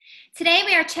Today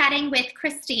we are chatting with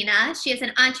Christina. She is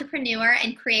an entrepreneur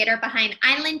and creator behind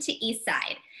Island to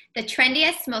Eastside, the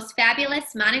trendiest, most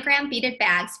fabulous monogram beaded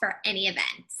bags for any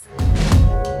event.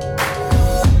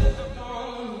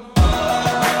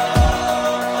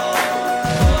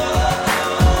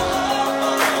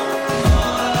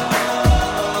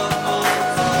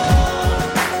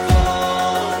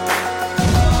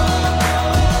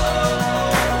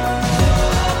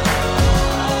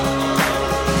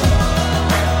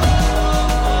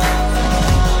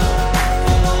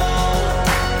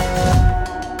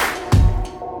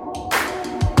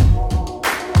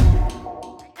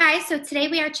 So today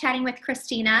we are chatting with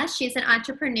Christina. She's an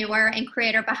entrepreneur and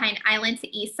creator behind Island to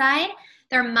Eastside.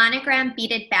 They're monogram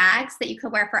beaded bags that you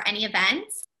could wear for any event.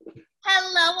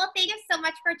 Hello, well, thank you so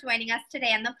much for joining us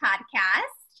today on the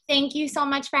podcast. Thank you so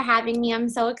much for having me. I'm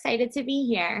so excited to be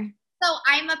here. So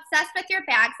I'm obsessed with your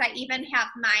bags. I even have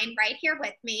mine right here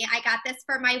with me. I got this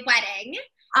for my wedding.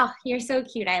 Oh, you're so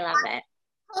cute. I love it.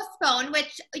 Postponed,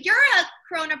 which you're a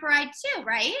Corona bride too,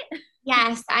 right?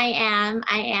 Yes, I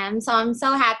am. So I'm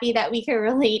so happy that we can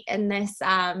relate in this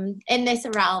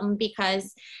realm,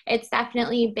 because it's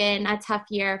definitely been a tough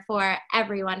year for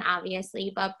everyone,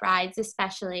 obviously, but brides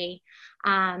especially.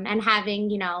 And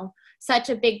having, such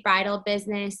a big bridal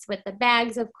business with the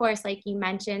bags, of course, like you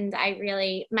mentioned,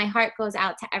 my heart goes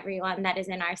out to everyone that is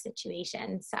in our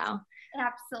situation. So.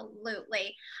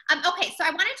 Absolutely. Okay, so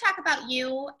I want to talk about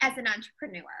you as an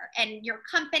entrepreneur and your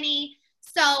company.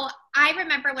 So I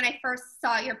remember when I first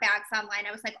saw your bags online,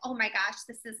 I was like, oh my gosh,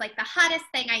 this is like the hottest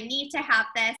thing. I need to have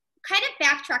this. Kind of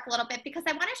backtrack a little bit, because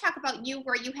I want to talk about you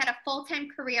where you had a full-time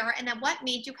career, and then what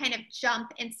made you kind of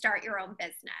jump and start your own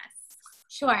business.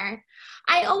 Sure.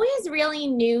 I always really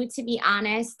knew, to be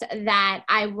honest, that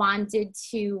I wanted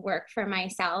to work for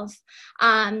myself.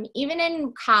 Even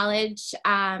in college,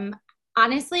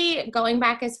 honestly, going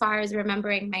back as far as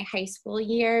remembering my high school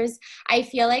years, I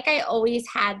feel like I always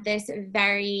had this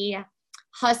very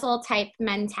hustle type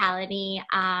mentality.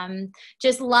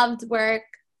 Just loved work,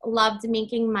 loved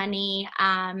making money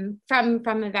from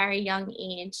a very young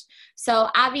age. So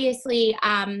obviously,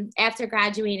 after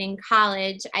graduating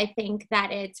college, I think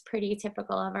that it's pretty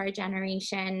typical of our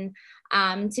generation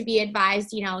to be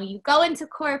advised, you go into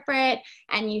corporate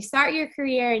and you start your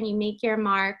career and you make your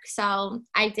mark. So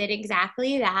I did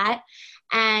exactly that.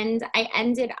 And I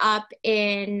ended up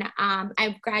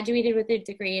I graduated with a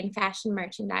degree in fashion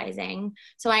merchandising.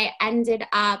 So I ended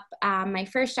up, my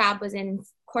first job was in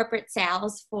corporate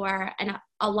sales for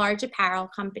a large apparel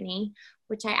company,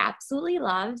 which I absolutely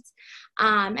loved.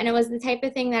 And it was the type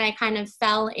of thing that I kind of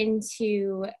fell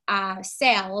into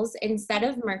sales instead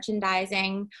of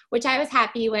merchandising, which I was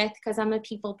happy with because I'm a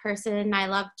people person. I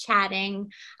love chatting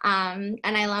and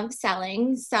I love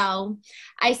selling. So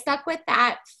I stuck with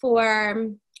that for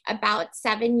about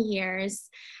 7 years.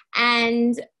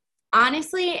 And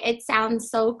honestly, it sounds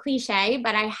so cliche,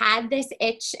 but I had this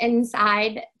itch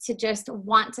inside to just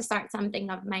want to start something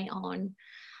of my own.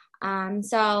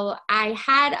 So I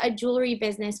had a jewelry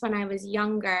business when I was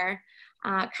younger,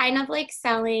 kind of like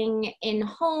selling in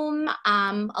home,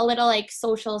 a little like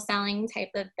social selling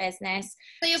type of business.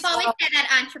 So you've always had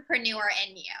that entrepreneur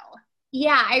in you.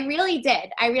 Yeah, I really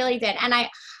did. And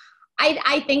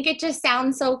I think it just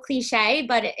sounds so cliche,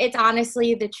 but it's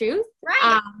honestly the truth.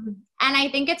 Right. And I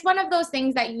think it's one of those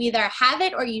things that you either have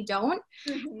it or you don't.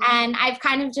 Mm-hmm. And I've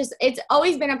kind of it's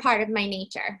always been a part of my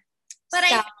nature. But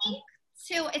I think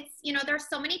too, it's, there's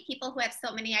so many people who have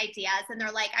so many ideas and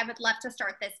they're like, I would love to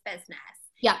start this business.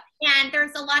 Yeah. And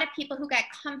there's a lot of people who get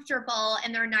comfortable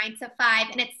in their 9 to 5,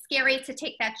 and it's scary to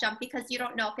take that jump because you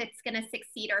don't know if it's going to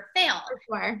succeed or fail. For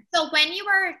sure. So when you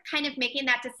were kind of making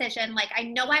that decision, like, I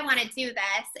know I want to do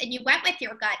this, and you went with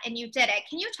your gut and you did it.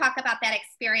 Can you talk about that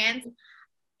experience?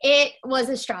 It was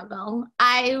a struggle.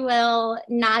 I will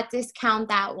not discount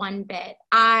that one bit.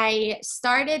 I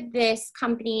started this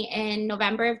company in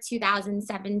November of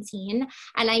 2017,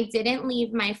 and I didn't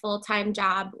leave my full-time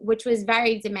job, which was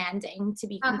very demanding, to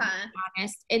be completely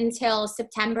honest, until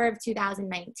September of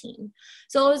 2019.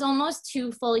 So it was almost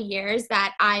 2 full years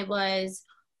that I was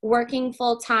working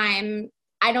full-time.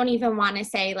 I don't even want to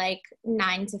say like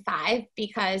 9 to 5,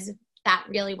 because that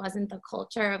really wasn't the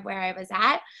culture of where I was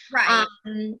at. Right.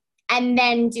 And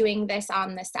then doing this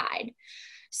on the side.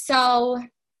 So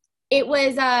it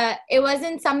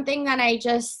wasn't something that I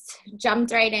just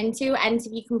jumped right into. And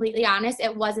to be completely honest,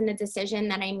 it wasn't a decision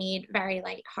that I made very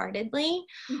lightheartedly.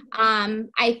 Mm-hmm.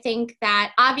 I think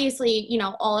that obviously,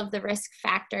 all of the risk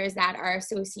factors that are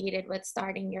associated with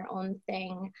starting your own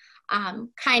thing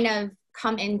kind of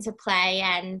come into play.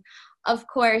 And of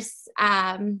course,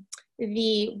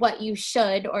 the what you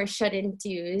should or shouldn't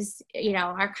do's,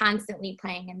 are constantly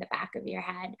playing in the back of your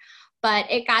head. But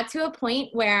it got to a point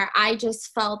where I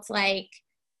just felt like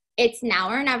it's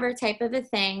now or never type of a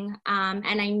thing.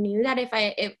 And I knew that if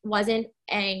it wasn't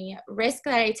a risk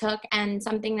that I took and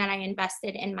something that I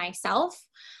invested in myself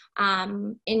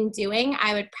in doing,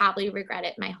 I would probably regret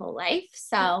it my whole life.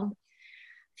 So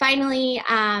finally,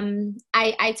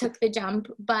 I took the jump,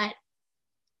 but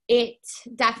it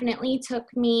definitely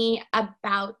took me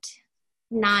about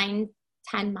 9-10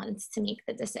 months to make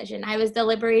the decision. I was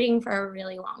deliberating for a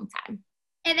really long time.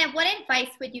 And then what advice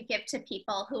would you give to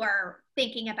people who are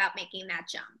thinking about making that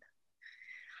jump?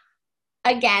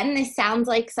 Again, this sounds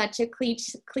like such a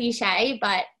cliche,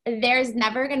 but there's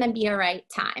never going to be a right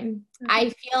time.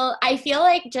 Mm-hmm. I feel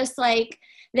like just like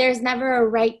there's never a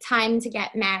right time to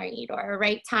get married or a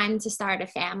right time to start a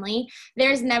family,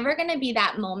 there's never going to be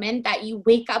that moment that you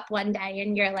wake up one day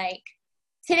and you're like,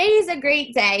 today is a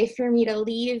great day for me to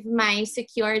leave my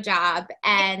secure job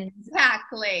and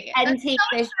take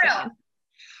this job.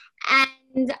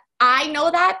 And I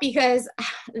know that because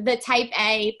the type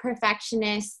A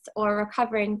perfectionist or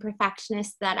recovering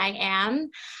perfectionist that I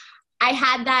am, I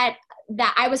had that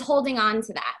I was holding on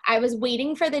to that. I was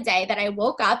waiting for the day that I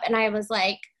woke up and I was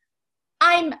like,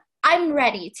 I'm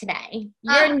ready today.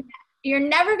 You're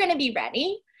never going to be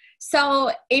ready.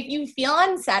 So if you feel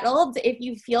unsettled, if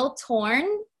you feel torn,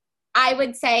 I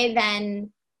would say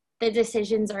then the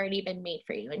decision's already been made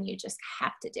for you and you just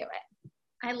have to do it.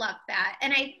 I love that.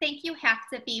 And I think you have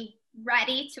to be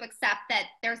ready to accept that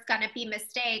there's going to be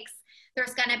mistakes.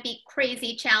 There's going to be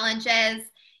crazy challenges.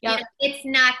 Yep. It's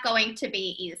not going to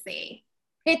be easy.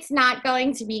 It's not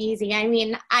going to be easy. I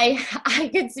mean,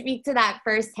 I could speak to that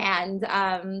firsthand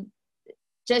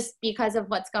just because of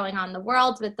what's going on in the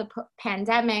world with the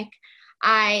pandemic.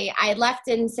 I left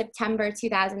in September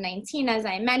 2019, as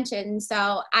I mentioned.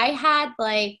 So I had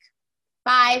like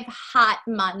 5 hot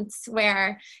months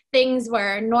where things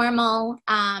were normal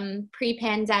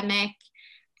pre-pandemic,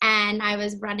 and I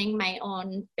was running my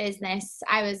own business.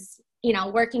 I was,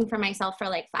 working for myself for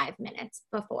like 5 minutes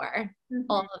before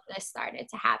all of this started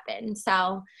to happen.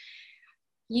 So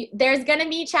there's going to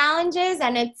be challenges,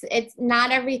 and it's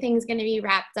not everything's going to be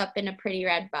wrapped up in a pretty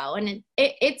red bow. And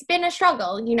it's been a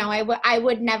struggle. I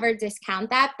would never discount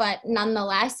that, but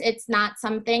nonetheless, it's not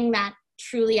something that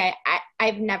truly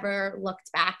I've never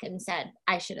looked back and said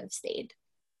I should have stayed.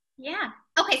 Yeah.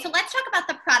 Okay. So let's talk about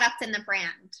the product and the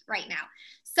brand right now.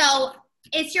 So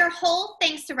is your whole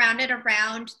thing surrounded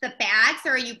around the bags,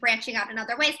 or are you branching out in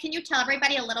other ways? Can you tell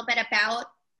everybody a little bit about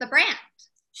the brand?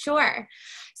 Sure.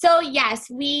 So yes,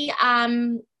 we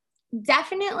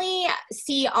definitely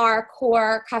see our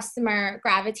core customer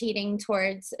gravitating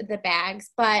towards the bags,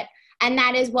 and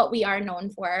that is what we are known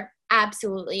for.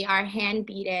 Absolutely, our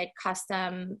hand-beaded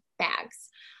custom bags.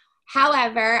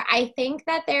 However, I think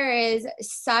that there is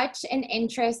such an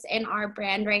interest in our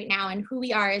brand right now and who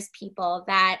we are as people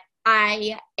that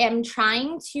I am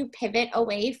trying to pivot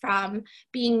away from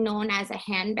being known as a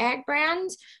handbag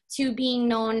brand to being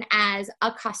known as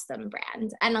a custom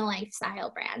brand and a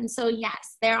lifestyle brand. So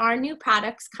yes, there are new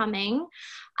products coming.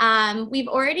 We've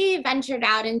already ventured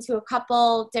out into a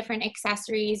couple different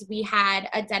accessories. We had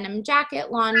a denim jacket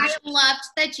launch. I loved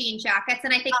the jean jackets,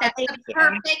 and I think that's the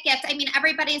perfect gift. I mean,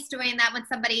 everybody's doing that when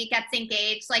somebody gets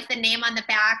engaged, like the name on the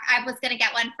back. I was going to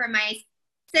get one for my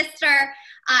sister.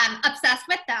 Obsessed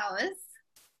with those.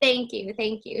 Thank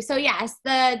you. So yes,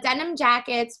 the denim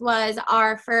jackets was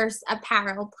our first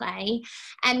apparel play.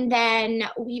 And then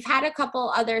we've had a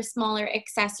couple other smaller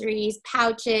accessories,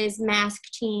 pouches, mask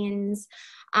chains,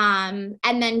 and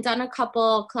then done a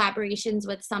couple collaborations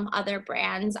with some other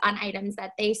brands on items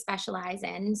that they specialize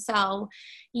in. So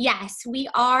yes, we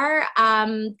are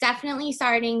definitely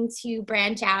starting to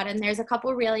branch out, and there's a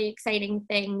couple really exciting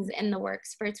things in the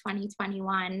works for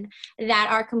 2021 that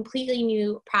are completely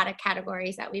new product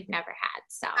categories that we've never had.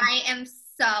 So I am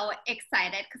so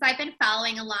excited because I've been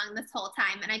following along this whole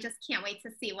time, and I just can't wait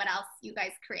to see what else you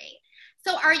guys create.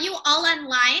 So are you all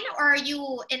online, or are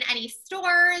you in any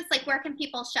stores? Like, where can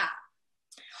people shop?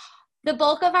 The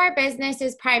bulk of our business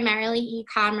is primarily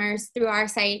e-commerce through our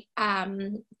site,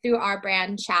 through our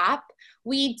brand shop.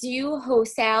 We do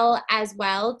wholesale as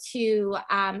well to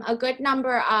a good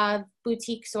number of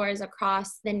boutique stores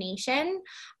across the nation.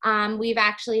 We've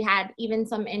actually had even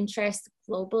some interest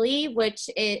globally,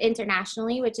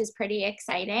 internationally, which is pretty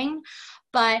exciting.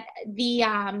 But we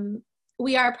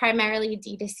are primarily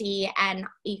D2C and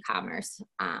e-commerce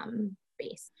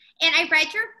based. And I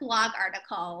read your blog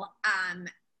article,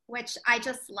 which I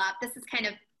just love. This is kind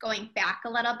of going back a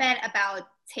little bit about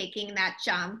taking that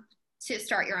jump to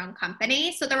start your own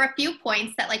company. So there were a few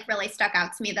points that like really stuck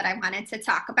out to me that I wanted to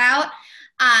talk about.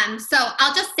 So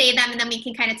I'll just say them and then we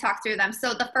can kind of talk through them.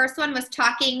 So the first one was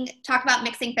talk about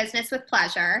mixing business with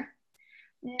pleasure.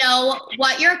 Know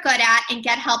what you're good at and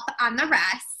get help on the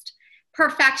rest.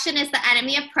 Perfection is the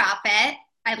enemy of profit.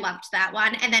 I loved that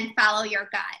one. And then follow your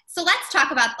gut. So let's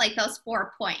talk about like those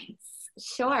 4 points.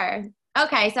 Sure.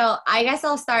 Okay. So I guess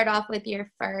I'll start off with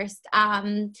your first.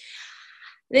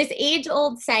 This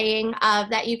age-old saying of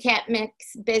that you can't mix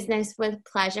business with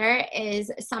pleasure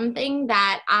is something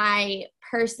that I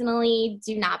personally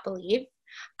do not believe.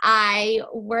 I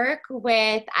work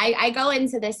with, I go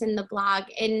into this in the blog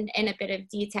in a bit of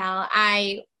detail.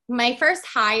 My first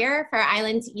hire for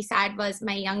Island to Eastside was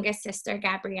my youngest sister,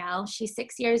 Gabrielle. She's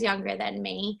 6 years younger than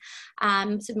me.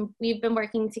 So we've been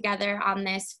working together on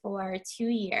this for 2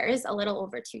 years, a little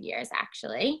over 2 years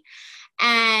actually.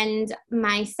 And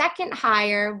my second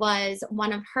hire was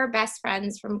one of her best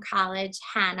friends from college,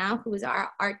 Hannah, who's our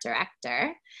art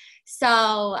director.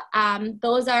 So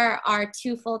those are our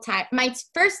my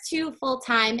first 2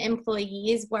 full-time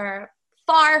employees were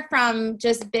far from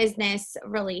just business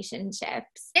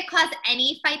relationships. Did it cause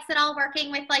any fights at all working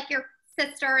with like your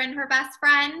sister and her best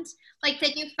friend? Like,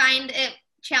 did you find it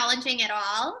challenging at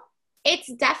all?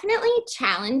 It's definitely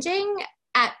challenging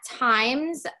at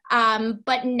times,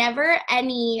 but never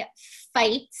any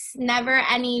fights,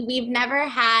 we've never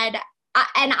had,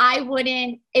 and I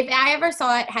wouldn't, if I ever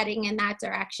saw it heading in that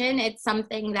direction, it's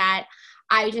something that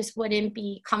I just wouldn't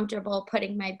be comfortable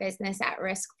putting my business at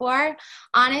risk for.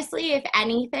 Honestly, if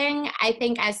anything, I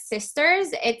think as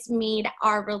sisters, it's made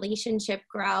our relationship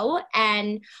grow.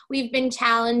 And we've been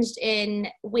challenged in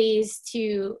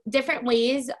different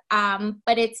ways,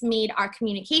 but it's made our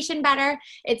communication better.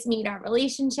 It's made our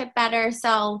relationship better.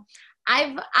 So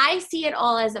I see it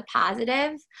all as a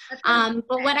positive. But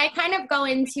what I kind of go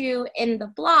into in the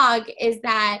blog is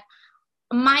that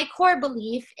my core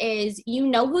belief is you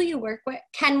know who you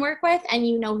can work with, and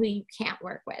you know who you can't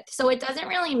work with. So it doesn't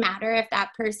really matter if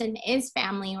that person is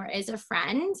family or is a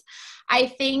friend. I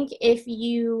think if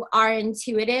you are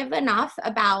intuitive enough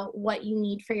about what you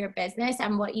need for your business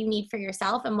and what you need for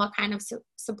yourself and what kind of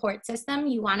support system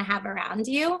you want to have around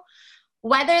you,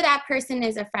 whether that person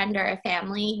is a friend or a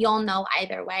family, you'll know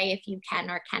either way if you can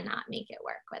or cannot make it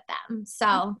work with them.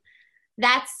 So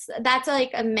that's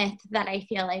like a myth that I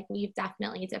feel like we've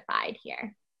definitely defied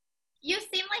here. You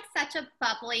seem like such a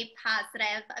bubbly,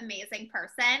 positive, amazing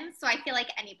person. So I feel like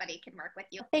anybody can work with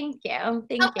you. Thank you.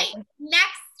 Thank you.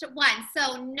 Next one.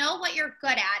 So know what you're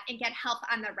good at and get help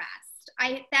on the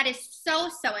rest. That is so,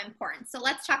 so important. So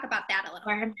let's talk about that a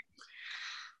little bit.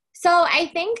 So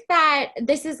I think that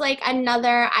this is like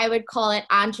another, I would call it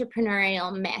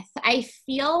entrepreneurial myth. I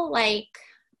feel like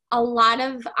a lot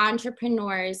of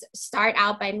entrepreneurs start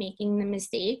out by making the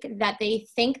mistake that they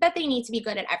think that they need to be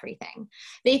good at everything.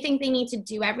 They think they need to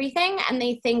do everything, and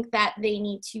they think that they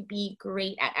need to be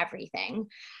great at everything.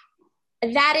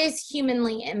 That is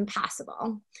humanly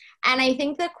impossible. And I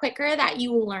think the quicker that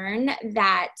you learn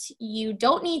that you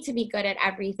don't need to be good at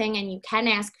everything and you can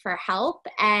ask for help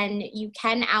and you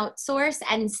can outsource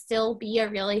and still be a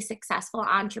really successful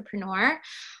entrepreneur,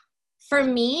 for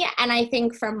me, and I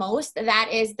think for most, that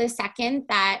is the second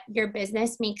that your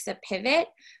business makes a pivot,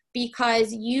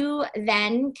 because you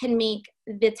then can make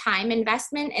the time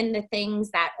investment in the things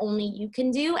that only you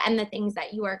can do and the things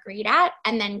that you are great at,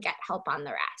 and then get help on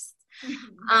the rest.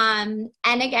 Mm-hmm.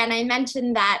 And again, I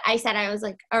mentioned that I said I was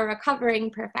like a recovering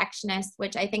perfectionist,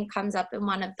 which I think comes up in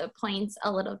one of the points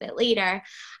a little bit later.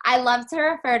 I love to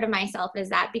refer to myself as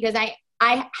that because I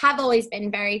have always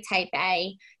been very type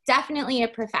A, definitely a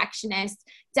perfectionist,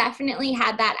 definitely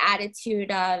had that attitude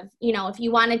of, if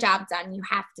you want a job done, you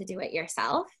have to do it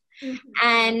yourself. Mm-hmm.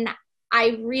 And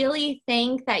I really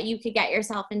think that you could get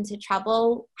yourself into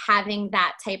trouble having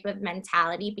that type of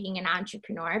mentality being an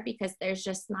entrepreneur, because there's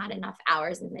just not enough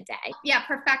hours in the day. Yeah,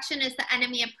 perfection is the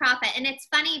enemy of profit. And it's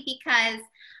funny because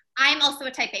I'm also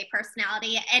a type A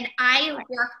personality, and I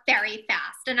work very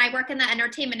fast, and I work in the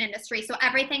entertainment industry. So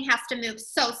everything has to move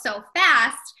so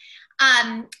fast.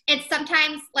 It's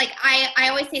sometimes like, I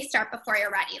always say start before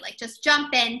you're ready, like just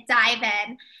jump in, dive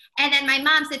in. And then my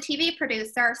mom's a TV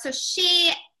producer. So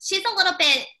she's a little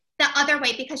bit the other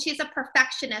way because she's a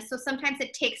perfectionist. So sometimes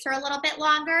it takes her a little bit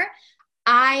longer.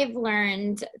 I've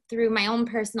learned through my own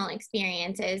personal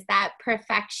experiences that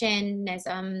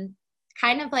perfectionism,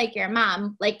 kind of like your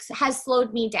mom, has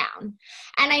slowed me down.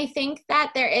 And I think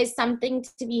that there is something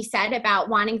to be said about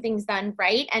wanting things done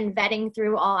right and vetting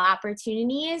through all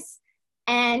opportunities.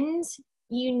 And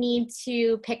you need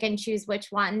to pick and choose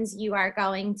which ones you are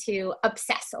going to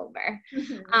obsess over.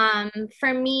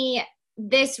 For me,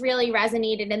 this really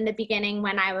resonated in the beginning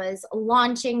when I was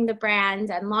launching the brand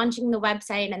and launching the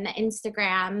website and the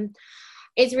Instagram.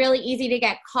 It's really easy to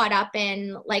get caught up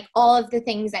in like all of the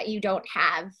things that you don't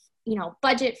have, you know,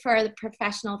 budget for the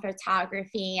professional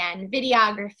photography and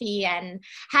videography and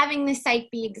having the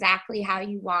site be exactly how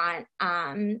you want.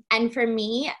 And for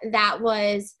me,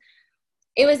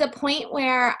 it was a point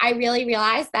where I really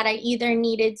realized that I either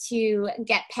needed to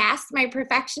get past my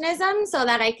perfectionism so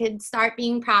that I could start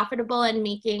being profitable and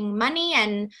making money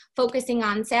and focusing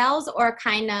on sales, or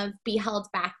kind of be held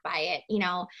back by it. You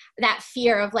know, that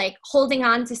fear of like holding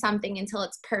on to something until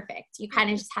it's perfect. You kind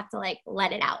of just have to like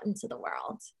let it out into the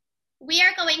world. We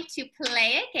are going to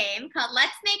play a game called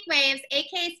Let's Make Waves,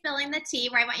 aka Spilling the Tea,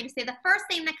 where I want you to say the first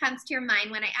thing that comes to your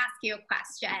mind when I ask you a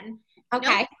question.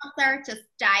 Okay. No filter, just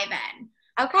dive in.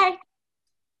 Okay.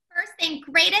 First thing,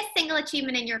 greatest single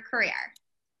achievement in your career?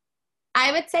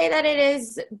 I would say that it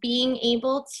is being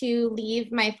able to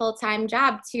leave my full-time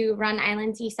job to run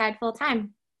Island Teaside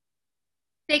full-time.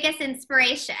 Biggest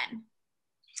inspiration?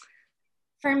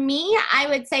 For me, I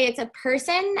would say it's a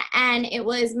person, and it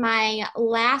was my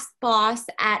last boss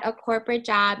at a corporate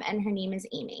job, and her name is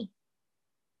Amy.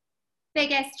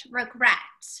 Biggest regret?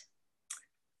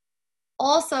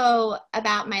 Also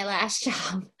about my last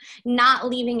job, not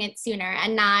leaving it sooner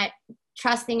and not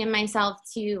trusting in myself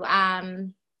to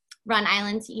run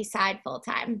Island Teaside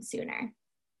full-time sooner.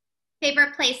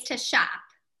 Favorite place to shop?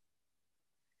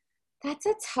 That's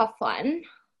a tough one.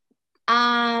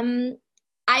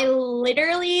 I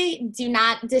literally do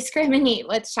not discriminate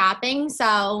with shopping,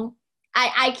 so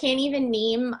I can't even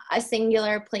name a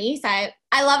singular place.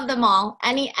 I love them all.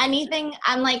 Anything,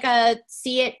 I'm like a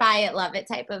see it, buy it, love it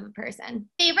type of a person.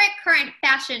 Favorite current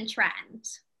fashion trend?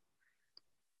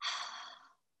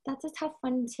 That's a tough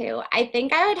one too. I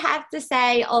think I would have to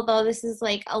say, although this is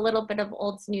like a little bit of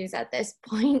old news at this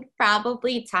point,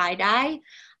 probably tie-dye.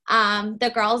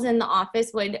 The girls in the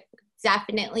office would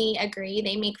definitely agree.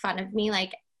 They make fun of me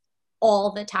like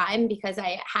all the time because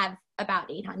I have about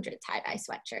 800 tie-dye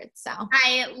sweatshirts. So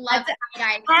I love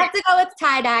tie-dye. I have to go with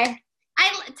tie-dye.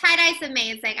 Tie-dye's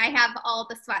amazing. I have all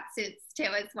the sweatsuits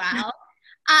too as well.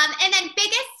 And then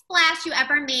biggest splash you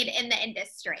ever made in the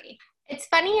industry? It's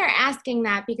funny you're asking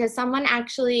that because someone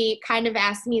actually kind of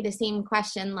asked me the same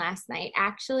question last night,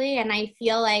 actually. And I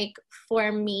feel like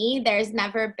for me, there's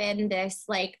never been this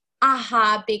like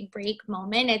aha big break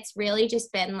moment. It's really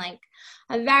just been like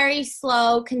a very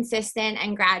slow, consistent,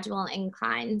 and gradual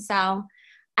incline. So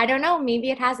I don't know, maybe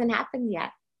it hasn't happened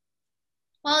yet.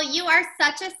 Well, you are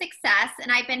such a success,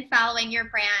 and I've been following your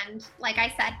brand, like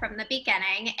I said, from the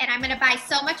beginning, and I'm going to buy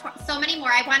so many more.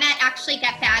 I want to actually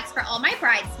get bags for all my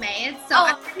bridesmaids, so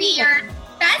I'm going to be your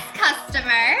best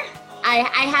customer.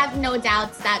 I have no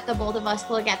doubts that the both of us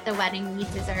will get the wedding we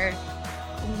deserve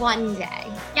one day.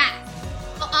 Yes.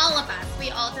 Well, all of us.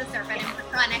 We all deserve it, and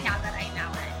we're going to have it. I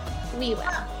know it. We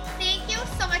will. Thank you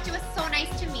so much. It was so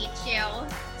nice to meet you.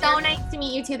 So nice to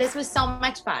meet you, too. This was so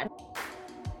much fun.